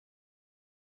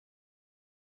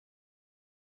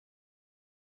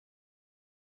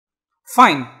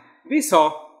Fine, we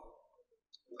saw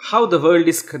how the world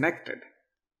is connected.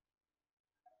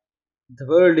 The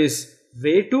world is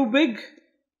way too big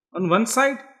on one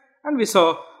side, and we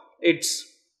saw it's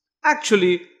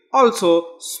actually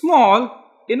also small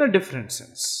in a different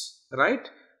sense, right?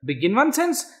 Big in one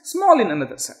sense, small in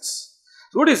another sense.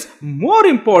 So what is more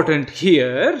important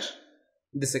here,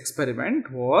 this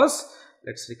experiment was,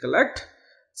 let's recollect.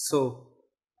 So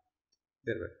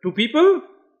there were two people.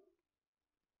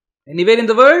 Anywhere in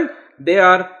the world, they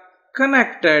are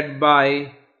connected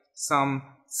by some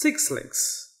 6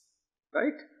 links,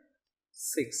 right?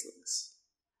 6 links.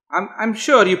 I'm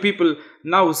sure you people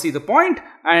now see the point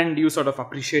and you sort of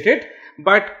appreciate it.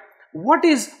 But what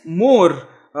is more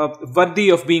worthy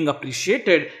of being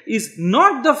appreciated is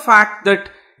not the fact that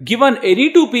given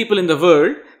any two people in the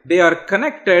world, they are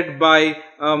connected by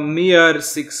a mere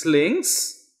 6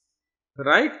 links,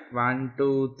 right? 1,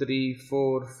 2, 3,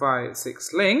 4, 5,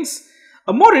 6 links.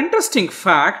 A more interesting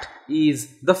fact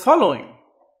is the following.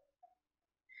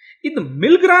 In the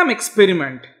Milgram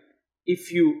experiment,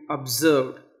 if you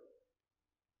observed,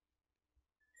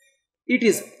 it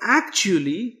is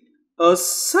actually a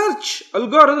search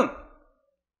algorithm.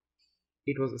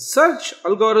 It was a search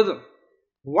algorithm.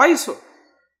 Why so?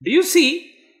 Do you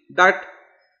see that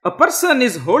a person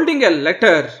is holding a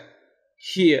letter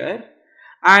here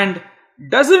and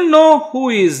doesn't know who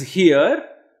is here,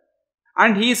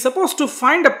 and he is supposed to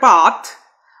find a path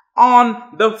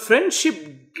on the friendship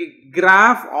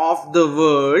graph of the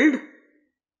world,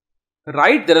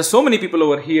 right? There are so many people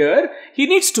over here. He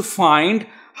needs to find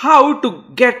how to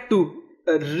get to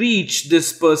reach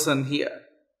this person here,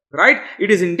 right?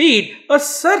 It is indeed a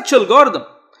search algorithm.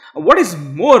 What is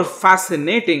more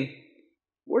fascinating?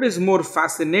 What is more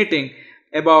fascinating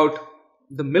about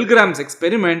the Milgram's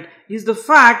experiment is the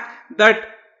fact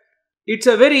that it's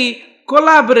a very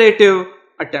collaborative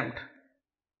attempt.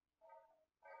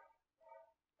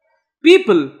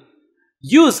 People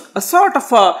use a sort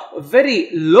of a very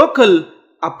local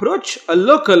approach, a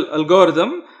local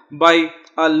algorithm. By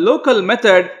a local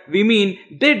method, we mean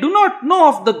they do not know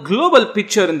of the global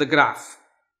picture in the graph,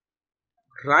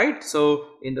 right?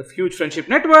 So in the huge friendship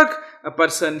network, a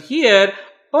person here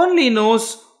only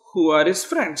knows who are his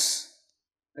friends,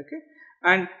 okay,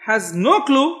 and has no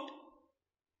clue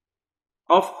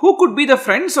of who could be the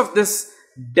friends of this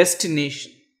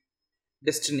destination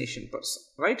person,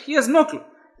 right? He has no clue.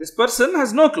 This person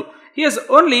has no clue. He has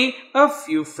only a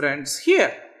few friends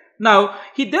here. Now,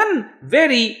 he then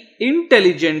very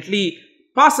intelligently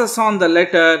passes on the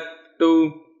letter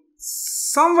to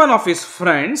someone of his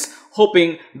friends,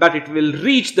 hoping that it will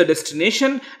reach the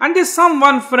destination, and this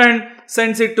someone friend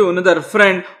sends it to another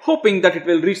friend, hoping that it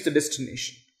will reach the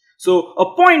destination. So,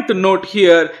 a point to note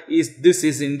here is this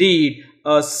is indeed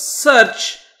a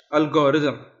search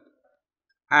algorithm.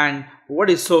 And what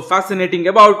is so fascinating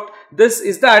about this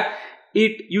is that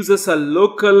it uses a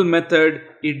local method.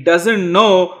 It doesn't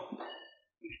know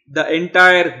the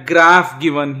entire graph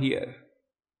given here.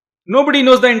 Nobody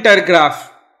knows the entire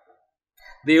graph.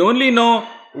 They only know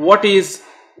what is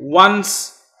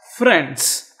one's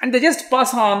friends, and they just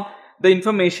pass on the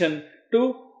information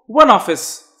to one of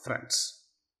his friends,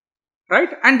 right?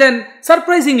 And then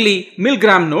surprisingly,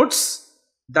 Milgram notes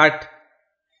that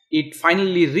it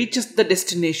finally reaches the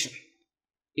destination.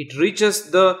 It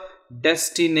reaches the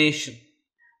destination,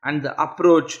 and the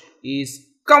approach is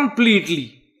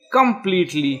completely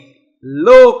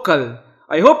local.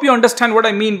 I hope you understand what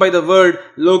I mean by the word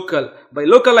local. By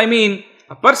local, I mean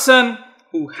a person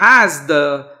who has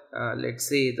the, let's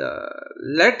say, the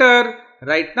letter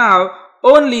right now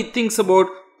only thinks about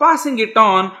passing it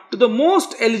on to the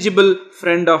most eligible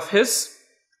friend of his,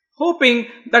 hoping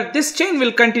that this chain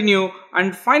will continue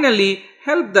and finally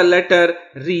help the letter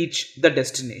reach the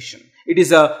destination. It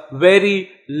is a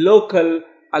very local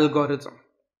algorithm.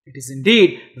 It is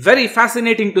indeed very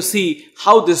fascinating to see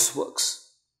how this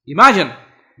works. Imagine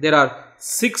there are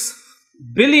 6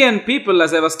 billion people,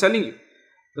 as I was telling you.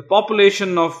 The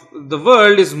population of the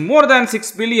world is more than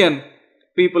 6 billion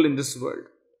people in this world.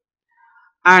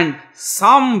 And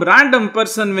some random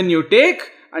person, when you take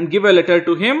and give a letter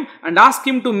to him and ask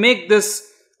him to make this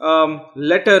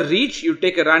letter reach, you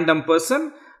take a random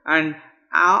person and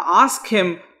ask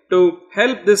him to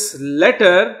help this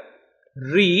letter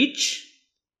reach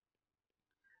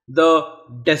the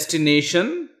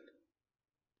destination.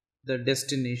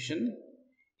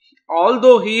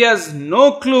 Although he has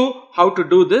no clue how to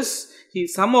do this, he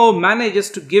somehow manages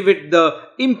to give it the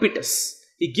impetus.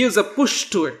 He gives a push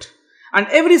to it. And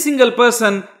every single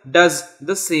person does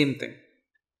the same thing,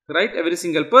 right? Every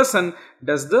single person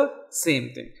does the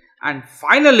same thing. And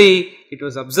finally, it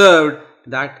was observed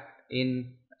that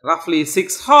in roughly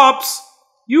 6 hops,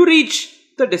 you reach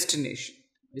the destination.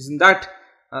 Isn't that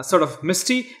sort of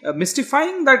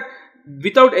mystifying, that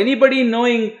without anybody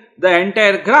knowing the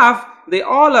entire graph, they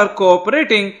all are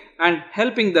cooperating and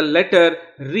helping the letter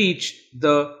reach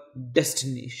the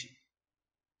destination.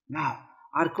 Now,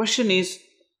 our question is,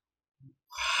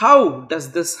 how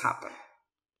does this happen?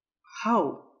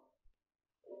 How?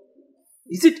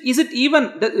 Is it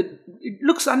even, it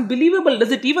looks unbelievable.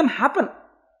 Does it even happen?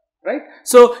 Right?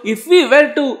 So, if we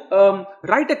were to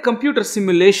write a computer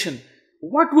simulation,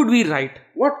 what would we write?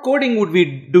 What coding would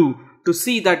we do to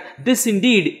see that this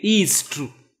indeed is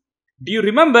true? Do you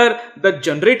remember the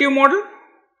generative model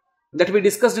that we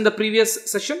discussed in the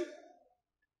previous session?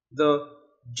 The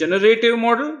generative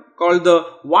model called the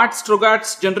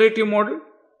Watt-Strogatz generative model.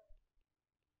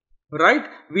 Right?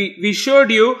 We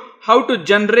showed you how to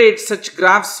generate such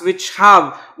graphs which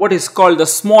have what is called the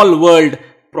small world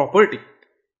property.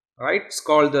 Right? It's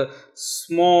called the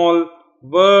small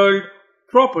world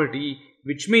property,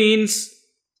 which means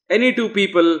any two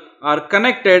people are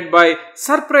connected by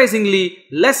surprisingly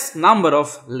less number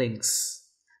of links.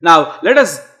 Now, let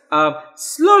us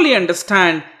slowly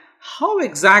understand how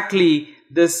exactly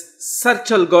this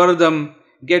search algorithm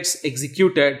gets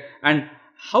executed and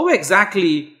how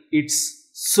exactly it's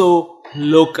so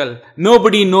local.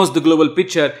 Nobody knows the global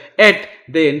picture, yet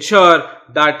they ensure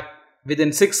that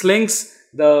within 6 links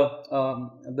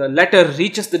the letter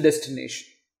reaches the destination.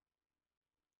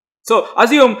 So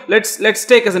assume, let's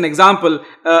take as an example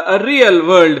a real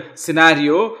world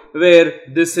scenario where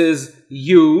this is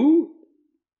you,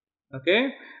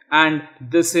 okay, and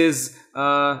this is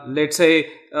let's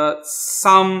say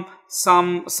someone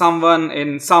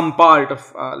in some part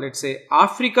of let's say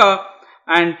Africa,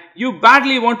 and you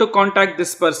badly want to contact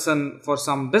this person for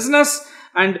some business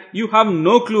and you have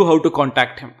no clue how to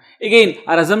contact him. Again,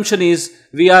 our assumption is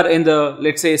we are in the,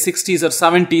 let's say, 60s or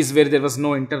 70s where there was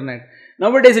no internet.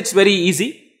 Nowadays it's very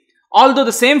easy. Although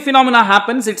the same phenomena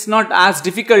happens, it's not as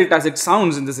difficult as it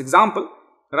sounds in this example,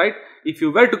 right? If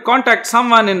you were to contact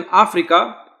someone in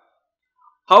Africa,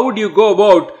 how would you go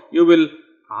about? You will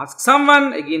ask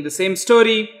someone, again the same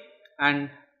story, and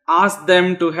ask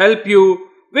them to help you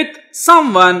with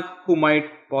someone who might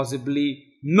possibly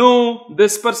know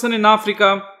this person in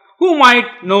Africa, who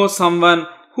might know someone,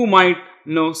 who might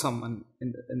know someone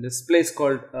in this place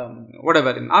called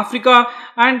whatever in Africa,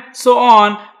 and so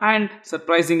on. And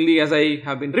surprisingly, as I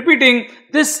have been repeating,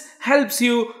 this helps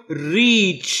you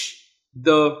reach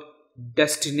the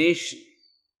destination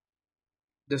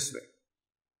this way.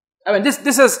 I mean, this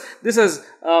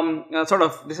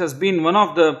has been one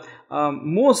of the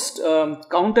most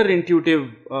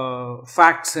counterintuitive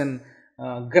facts in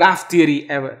graph theory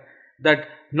ever, that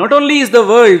not only is the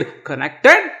world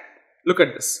connected. Look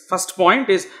at this. First point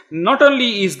is, not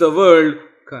only is the world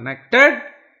connected,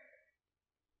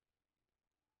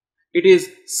 it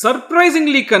is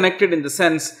surprisingly connected in the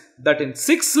sense that in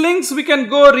 6 links we can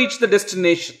go reach the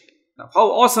destination. Now, how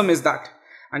awesome is that?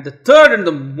 And the third and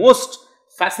the most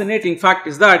fascinating fact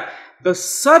is that the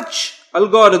search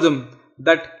algorithm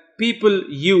that people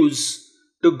use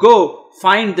to go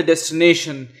find the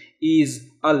destination is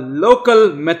a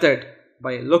local method.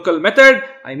 By a local method,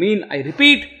 I mean, I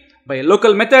repeat, by a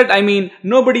local method, I mean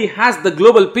nobody has the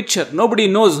global picture. Nobody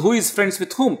knows who is friends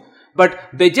with whom, but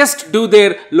they just do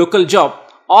their local job.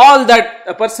 All that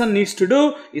a person needs to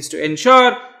do is to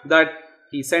ensure that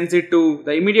he sends it to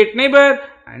the immediate neighbor,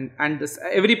 and this,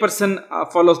 every person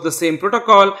follows the same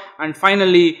protocol, and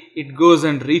finally it goes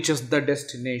and reaches the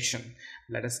destination.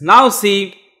 Let us now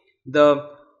see the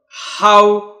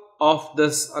how of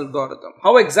this algorithm.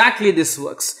 How exactly this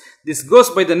works. This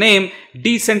goes by the name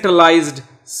Decentralized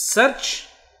Search,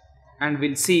 and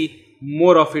we'll see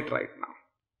more of it right now.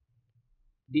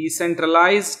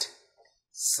 Decentralized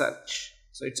Search.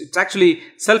 So it's actually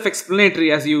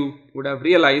self-explanatory, as you would have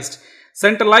realized.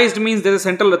 Centralized means there is a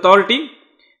central authority.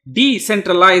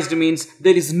 Decentralized means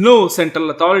there is no central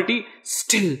authority.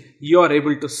 Still, you are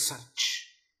able to search.